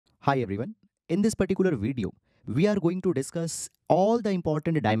Hi everyone. In this particular video, we are going to discuss all the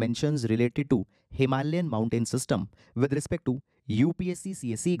important dimensions related to Himalayan mountain system with respect to UPSC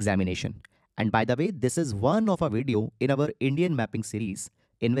CSE examination. And by the way, this is one of a video in our Indian mapping series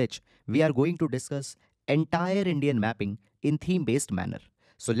in which we are going to discuss entire Indian mapping in theme-based manner.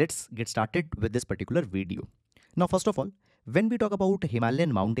 So let's get started with this particular video. Now, first of all, when we talk about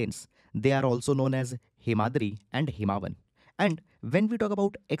Himalayan mountains, they are also known as Himadri and Himavan. And when we talk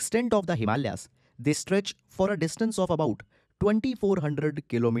about extent of the Himalayas, they stretch for a distance of about 2400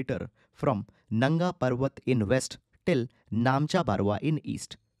 km from Nanga Parvat in west till Namcha Barwa in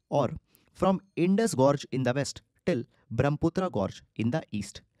east, or from Indus Gorge in the west till Brahmaputra Gorge in the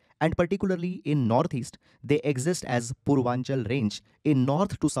east. And particularly in northeast, they exist as Purvanchal Range in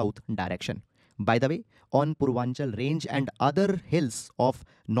north to south direction. By the way, on Purvanchal Range and other hills of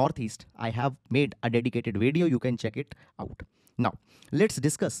northeast, I have made a dedicated video. You can check it out. Now, let's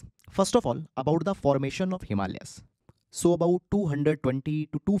discuss first of all about the formation of Himalayas. So, about 220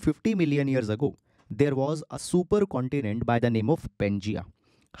 to 250 million years ago, there was a supercontinent by the name of Pangaea.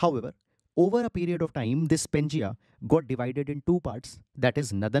 However, over a period of time, this Pangaea got divided in two parts, that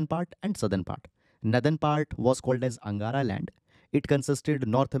is northern part and southern part. Northern part was called as Angara land. It consisted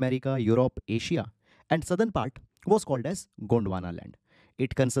North America, Europe, Asia, and southern part was called as Gondwana land.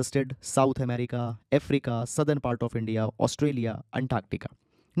 It consisted South America, Africa, southern part of India, Australia, Antarctica.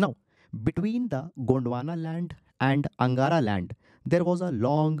 Now, between the Gondwana land and Angara land, there was a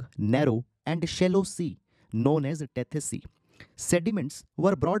long, narrow, and shallow sea known as Tethys Sea. Sediments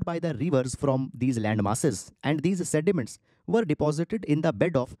were brought by the rivers from these land masses, and these sediments were deposited in the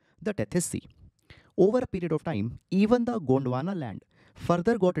bed of the Tethys Sea. Over a period of time, even the Gondwana land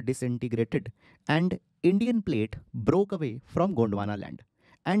further got disintegrated and Indian plate broke away from Gondwana land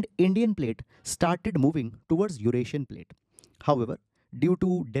and Indian plate started moving towards Eurasian plate. However, due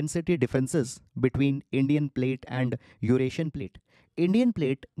to density differences between Indian plate and Eurasian plate, Indian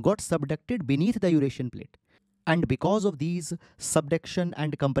plate got subducted beneath the Eurasian plate. And because of these subduction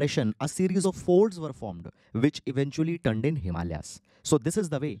and compression, a series of folds were formed, which eventually turned in Himalayas. So this is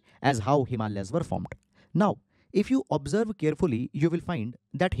the way as how Himalayas were formed. Now, if you observe carefully, you will find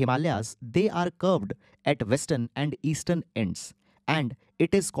that Himalayas, they are curved at western and eastern ends, and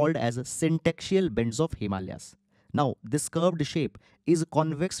it is called as syntaxial bends of Himalayas. Now, this curved shape is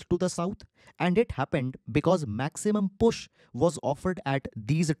convex to the south, and it happened because maximum push was offered at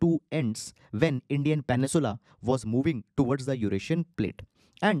these two ends when Indian peninsula was moving towards the Eurasian plate.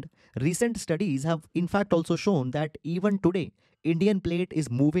 And recent studies have in fact also shown that even today, Indian plate is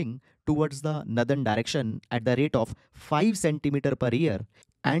moving towards the northern direction at the rate of 5 centimeter per year,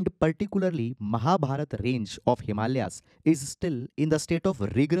 and particularly Mahabharat range of Himalayas is still in the state of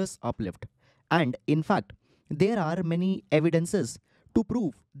rigorous uplift. And in fact, there are many evidences to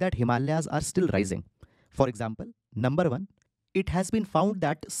prove that Himalayas are still rising. For example, number one, it has been found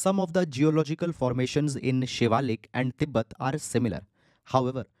that some of the geological formations in Shivalik and Tibet are similar.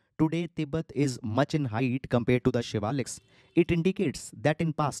 However, today Tibet is much in height compared to the Shivaliks. It indicates that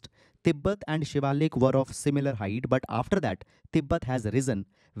in past, Tibet and Shivalik were of similar height, but after that, Tibet has risen,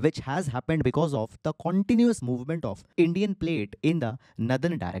 which has happened because of the continuous movement of Indian plate in the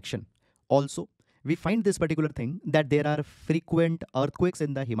northern direction. Also, we find this particular thing that there are frequent earthquakes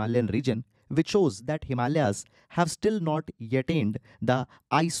in the Himalayan region, which shows that Himalayas have still not yet attained the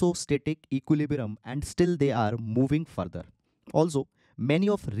isostatic equilibrium and still they are moving further. Also, many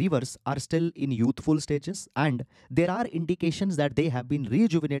of rivers are still in youthful stages and there are indications that they have been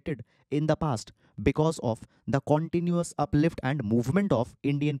rejuvenated in the past because of the continuous uplift and movement of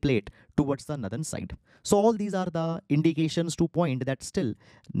Indian plate towards the northern side. So all these are the indications to point that still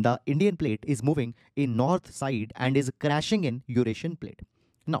the Indian plate is moving in north side and is crashing in Eurasian plate.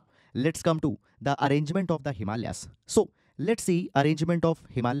 Now let's come to the arrangement of the Himalayas. So let's see arrangement of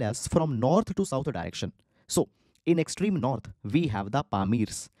Himalayas from north to south direction. So in extreme north, we have the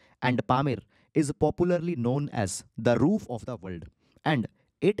Pamirs, and Pamir is popularly known as the roof of the world, and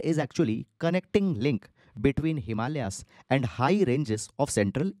it is actually connecting link between Himalayas and high ranges of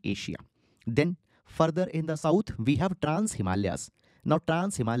Central Asia. Then further in the south, we have Trans Himalayas. Now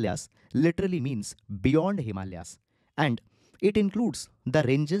Trans Himalayas literally means beyond Himalayas, and it includes the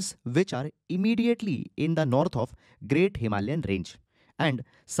ranges which are immediately in the north of Great Himalayan Range, and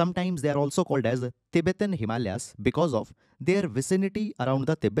sometimes they are also called as Tibetan Himalayas because of their vicinity around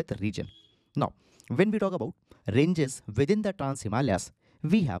the Tibet region. Now, when we talk about ranges within the Trans Himalayas,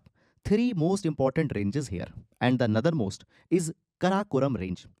 we have three most important ranges here, and the northernmost is Karakoram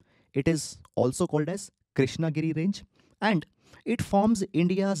range. It is also called as Krishnagiri range, and it forms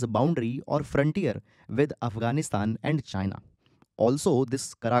India's boundary or frontier with Afghanistan and China. Also,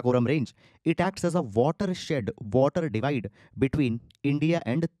 this Karakoram range, it acts as a watershed, water divide between India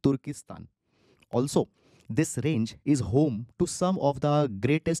and Turkestan. Also, this range is home to some of the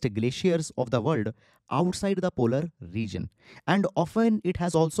greatest glaciers of the world outside the polar region, and often it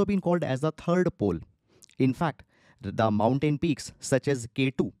has also been called as the third pole. In fact, the mountain peaks such as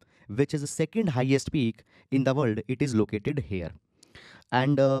K2, which is the second highest peak in the world, it is located here.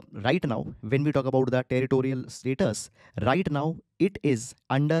 And right now, when we talk about the territorial status, right now it is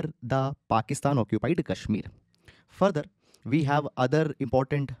under the Pakistan occupied Kashmir. Further, we have other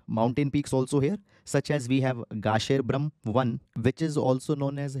important mountain peaks also here, such as we have Gasher Brahm 1, which is also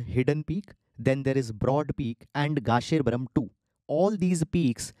known as Hidden Peak. Then there is Broad Peak and Gasher Brahm 2. All these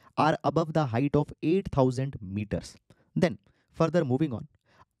peaks are above the height of 8,000 meters. Then, further moving on,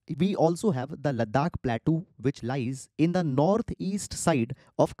 we also have the Ladak Plateau, which lies in the northeast side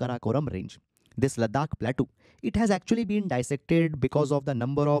of Karakoram Range. This Ladak Plateau, it has actually been dissected because of the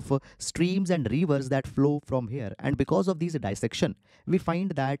number of streams and rivers that flow from here, and because of these dissection, we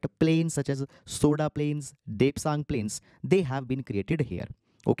find that plains such as Soda Plains, Depsang Plains, they have been created here.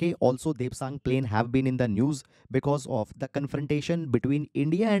 Okay, also Depsang Plain have been in the news because of the confrontation between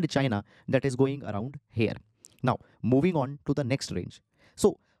India and China that is going around here. Now, moving on to the next range.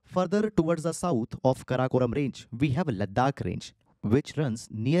 So, further towards the south of Karakoram Range, we have Ladakh Range, which runs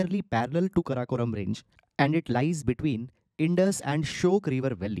nearly parallel to Karakoram Range, and it lies between Indus and Shok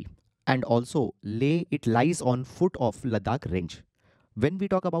River Valley. And also, Leh, it lies on foot of Ladakh Range. When we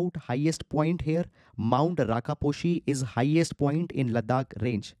talk about highest point here, Mount Rakaposhi is highest point in Ladakh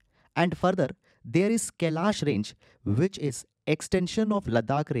Range. And further, there is Kailash Range, which is extension of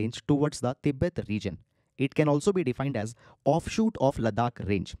Ladakh Range towards the Tibet region. It can also be defined as offshoot of Ladakh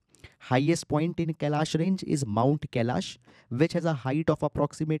Range. Highest point in Kailash Range is Mount Kailash, which has a height of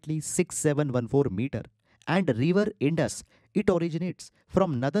approximately 6714 meter. And river Indus, it originates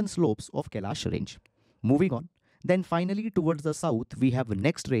from northern slopes of Kailash Range. Moving on, then finally towards the south, we have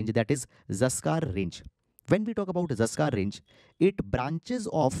next range, that is Zaskar Range. When we talk about Zaskar Range, it branches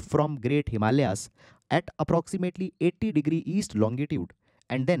off from Great Himalayas at approximately 80° east longitude,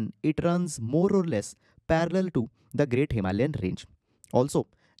 and then it runs more or less parallel to the Great Himalayan Range. Also,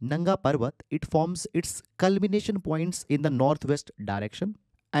 Nanga Parvat, it forms its culmination points in the northwest direction.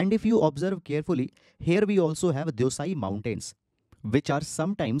 And if you observe carefully, here we also have Deosai Mountains, which are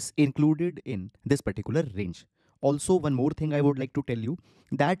sometimes included in this particular range. Also, one more thing I would like to tell you,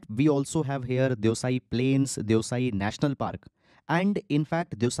 that we also have here Deosai Plains, Deosai National Park. And in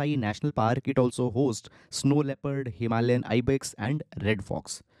fact, Deosai National Park, it also hosts snow leopard, Himalayan ibex and red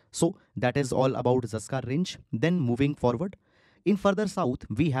fox. So that is all about Zaskar Range. Then moving forward, in further south,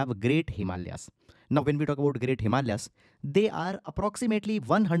 we have Great Himalayas. Now, when we talk about Great Himalayas, they are approximately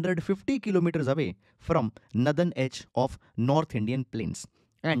 150 kilometers away from northern edge of North Indian plains.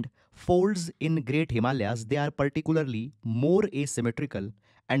 And folds in Great Himalayas, they are particularly more asymmetrical,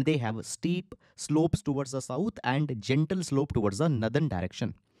 and they have steep slopes towards the south and gentle slope towards the northern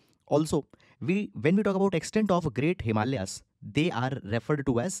direction. Also, when we talk about extent of Great Himalayas, they are referred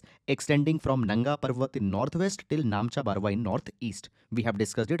to as extending from Nanga Parvat in northwest till Namcha Barwa in northeast. We have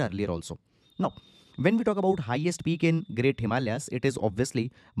discussed it earlier also. Now, when we talk about highest peak in Great Himalayas, it is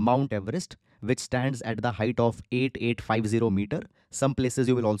obviously Mount Everest, which stands at the height of 8850 meter. Some places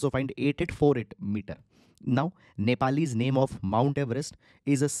you will also find 8848 meter. Now, Nepalese name of Mount Everest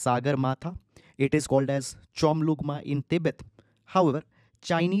is a Sagarmatha. It is called as Chomlugma in Tibet. However,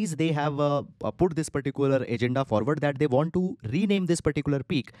 Chinese, they have put this particular agenda forward that they want to rename this particular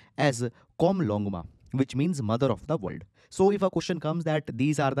peak as Komlongma, which means mother of the world. So if a question comes that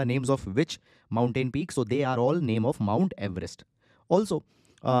these are the names of which mountain peak, so they are all name of Mount Everest. Also,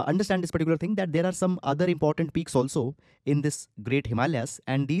 understand this particular thing, that there are some other important peaks also in this Great Himalayas,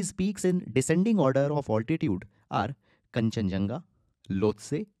 and these peaks in descending order of altitude are Kanchenjunga,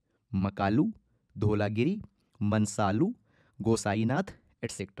 Lhotse, Makalu, Dholagiri, Mansalu, Gosainath,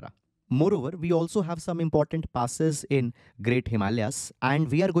 etc. Moreover, we also have some important passes in Great Himalayas, and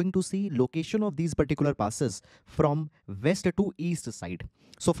we are going to see location of these particular passes from west to east side.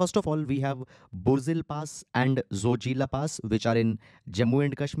 So first of all, we have Burzil Pass and Zojila Pass, which are in Jammu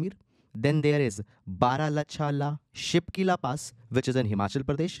and Kashmir. Then there is Baralachala Shipkila Pass, which is in Himachal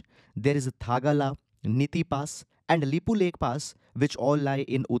Pradesh. There is Thagala, Niti Pass, and Lipu Lake Pass, which all lie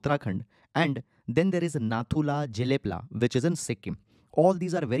in Uttarakhand. And then there is Nathula Jelepla, which is in Sikkim. All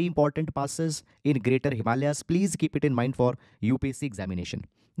these are very important passes in Greater Himalayas. Please keep it in mind for UPSC examination.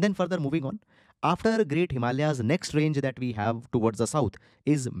 Then further moving on, after Great Himalayas, next range that we have towards the south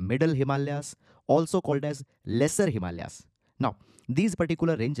is Middle Himalayas, also called as Lesser Himalayas. Now, these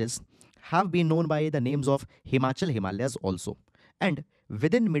particular ranges have been known by the names of Himachal Himalayas also. And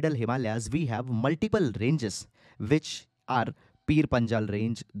within Middle Himalayas, we have multiple ranges which are Pir Panjal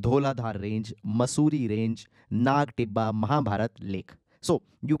Range, Dholadhar Range, Masuri Range, Nag Tibba, Mahabharat Lake. So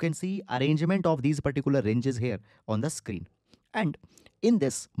you can see arrangement of these particular ranges here on the screen. And in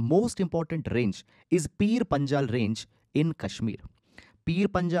this, most important range is Pir Panjal Range in Kashmir. Pir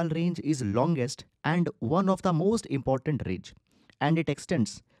Panjal Range is longest and one of the most important range, and it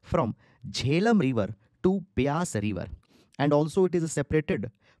extends from Jhelum River to Beas River, and also it is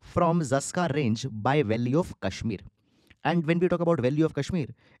separated from Zaskar Range by Valley of Kashmir. And when we talk about Valley of Kashmir,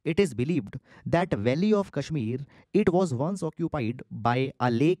 it is believed that Valley of Kashmir, it was once occupied by a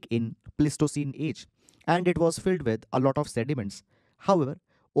lake in Pleistocene age, and it was filled with a lot of sediments. However,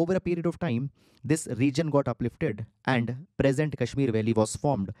 over a period of time, this region got uplifted and present Kashmir Valley was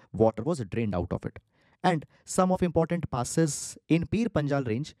formed, water was drained out of it. And some of important passes in Pir Panjal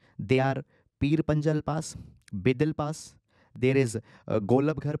range, they are Pir Panjal Pass, Bidil Pass, there is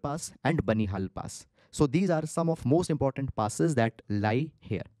Golabghar Pass and Banihal Pass. So these are some of most important passes that lie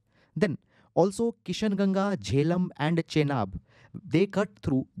here. Then also Kishanganga, Jhelum and Chenab, they cut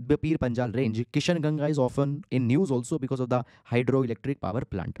through the Pir Panjal range. Kishanganga is often in news also because of the hydroelectric power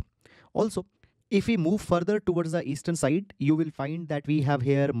plant. Also, if we move further towards the eastern side, you will find that we have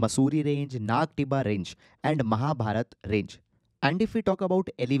here Masuri range, Nag Tibba range and Mahabharat range. And if we talk about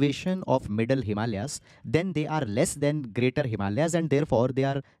elevation of middle Himalayas, then they are less than greater Himalayas and therefore they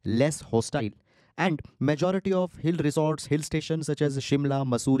are less hostile. And majority of hill resorts, hill stations such as Shimla,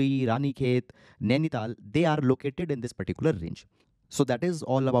 Masuri, Ranikhet, Nainital, they are located in this particular range. So that is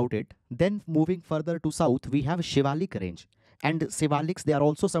all about it. Then moving further to south, we have Shivalik range. And Shivaliks, they are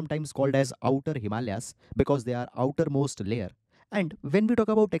also sometimes called as outer Himalayas because they are outermost layer. And when we talk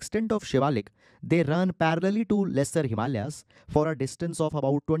about extent of Shivalik, they run parallelly to lesser Himalayas for a distance of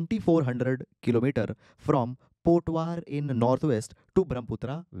about 2400 km from Potwar in northwest to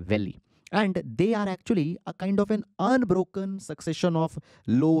Brahmaputra Valley. And they are actually a kind of an unbroken succession of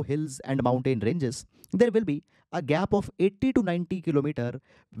low hills and mountain ranges. There will be a gap of 80 to 90 km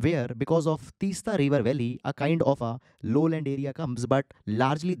where because of Tista River Valley a kind of a lowland area comes, but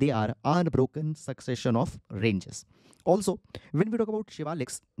largely they are unbroken succession of ranges. Also, when we talk about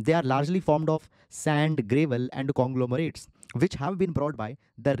Shivaliks, they are largely formed of sand, gravel and conglomerates which have been brought by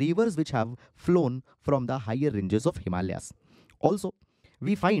the rivers which have flown from the higher ranges of Himalayas. Also,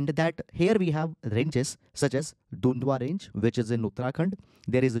 we find that here we have ranges such as Dundwa range, which is in Uttarakhand.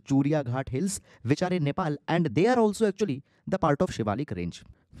 There is Churia Ghat hills, which are in Nepal, and they are also actually the part of Shivalik range.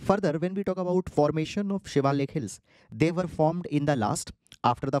 Further, when we talk about formation of Shivalik hills, they were formed in the last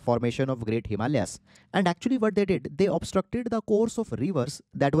after the formation of Great Himalayas. And actually what they did, they obstructed the course of rivers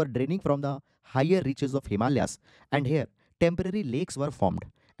that were draining from the higher reaches of Himalayas. And here, temporary lakes were formed.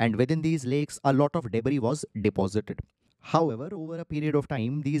 And within these lakes, a lot of debris was deposited. However, over a period of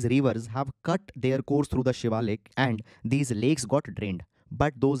time, these rivers have cut their course through the Shivalik and these lakes got drained.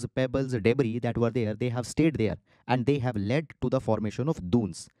 But those pebbles, debris that were there, they have stayed there and they have led to the formation of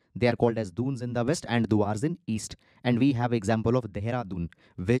dunes. They are called as dunes in the west and duars in east. And we have example of Dehradun,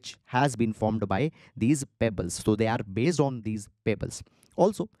 which has been formed by these pebbles. So they are based on these pebbles.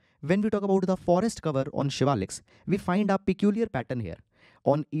 Also, when we talk about the forest cover on Shivaliks, we find a peculiar pattern here.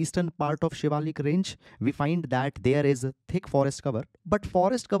 On eastern part of Shivalik range, we find that there is a thick forest cover, but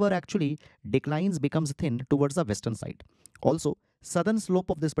forest cover actually declines, becomes thin towards the western side. Also, southern slope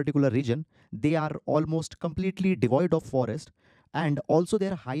of this particular region, they are almost completely devoid of forest, and also they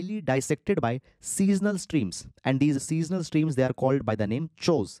are highly dissected by seasonal streams, and these seasonal streams, they are called by the name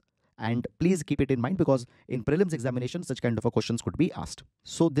chos. And please keep it in mind because in prelims examination such kind of a questions could be asked.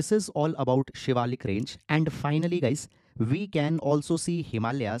 So this is all about Shivalik range. And finally guys, we can also see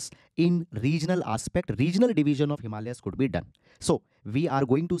Himalayas in regional aspect. Regional division of Himalayas could be done. So we are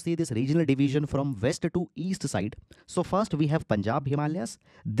going to see this regional division from west to east side. So first we have Punjab Himalayas.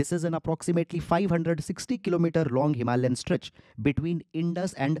 This is an approximately 560 kilometer long Himalayan stretch between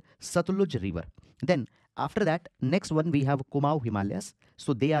Indus and Satluj river. Then after that, next one we have Kumaon Himalayas.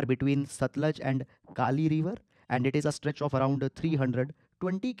 So they are between Satluj and Kali river and it is a stretch of around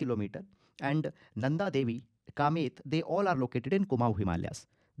 320 kilometer. And Nanda Devi, Kamet, they all are located in Kumaon Himalayas.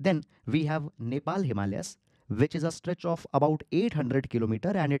 Then we have Nepal Himalayas, which is a stretch of about 800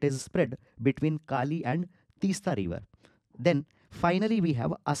 kilometer and it is spread between Kali and Tista river. Then finally we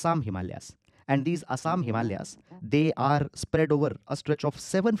have Assam Himalayas. And these Assam Himalayas, they are spread over a stretch of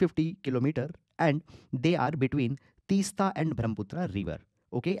 750 kilometer and they are between Tista and Brahmaputra river.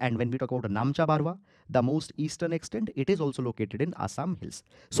 Okay, and when we talk about Namcha Barwa, the most eastern extent, it is also located in Assam hills.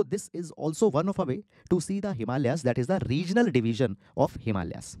 So this is also one of a way to see the Himalayas, that is the regional division of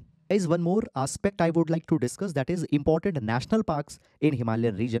Himalayas. is one more aspect I would like to discuss, that is important national parks in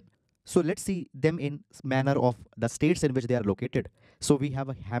Himalayan region. So let's see them in manner of the states in which they are located. So we have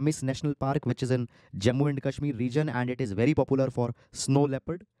a Hemis National Park, which is in Jammu and Kashmir region, and it is very popular for snow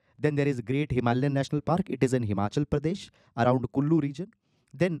leopard. Then there is Great Himalayan National Park. It is in Himachal Pradesh, around Kullu region.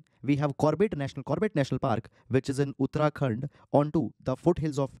 Then we have Corbett National Park, which is in Uttarakhand, onto the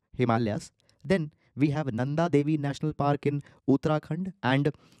foothills of Himalayas. Then we have Nanda Devi National Park in Uttarakhand,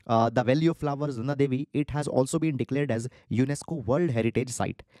 and the Valley of Flowers, Nanda Devi, it has also been declared as UNESCO World Heritage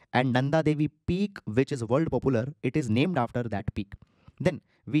Site. And Nanda Devi Peak, which is world popular, it is named after that peak. Then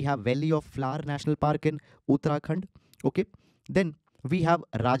we have Valley of Flower National Park in Uttarakhand. Okay. Then we have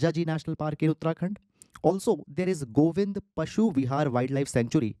Rajaji National Park in Uttarakhand. Also, there is Govind Pashu Vihar Wildlife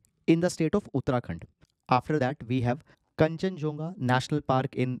Sanctuary in the state of Uttarakhand. After that, we have Kanchenjunga National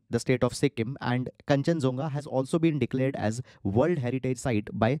Park in the state of Sikkim, and Kanchenjunga has also been declared as World Heritage Site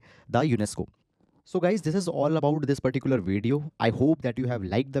by the UNESCO. So guys, this is all about this particular video. I hope that you have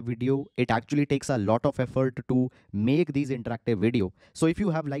liked the video. It actually takes a lot of effort to make these interactive video. So if you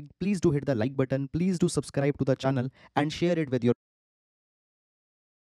have liked, please do hit the like button. Please do subscribe to the channel and share it with your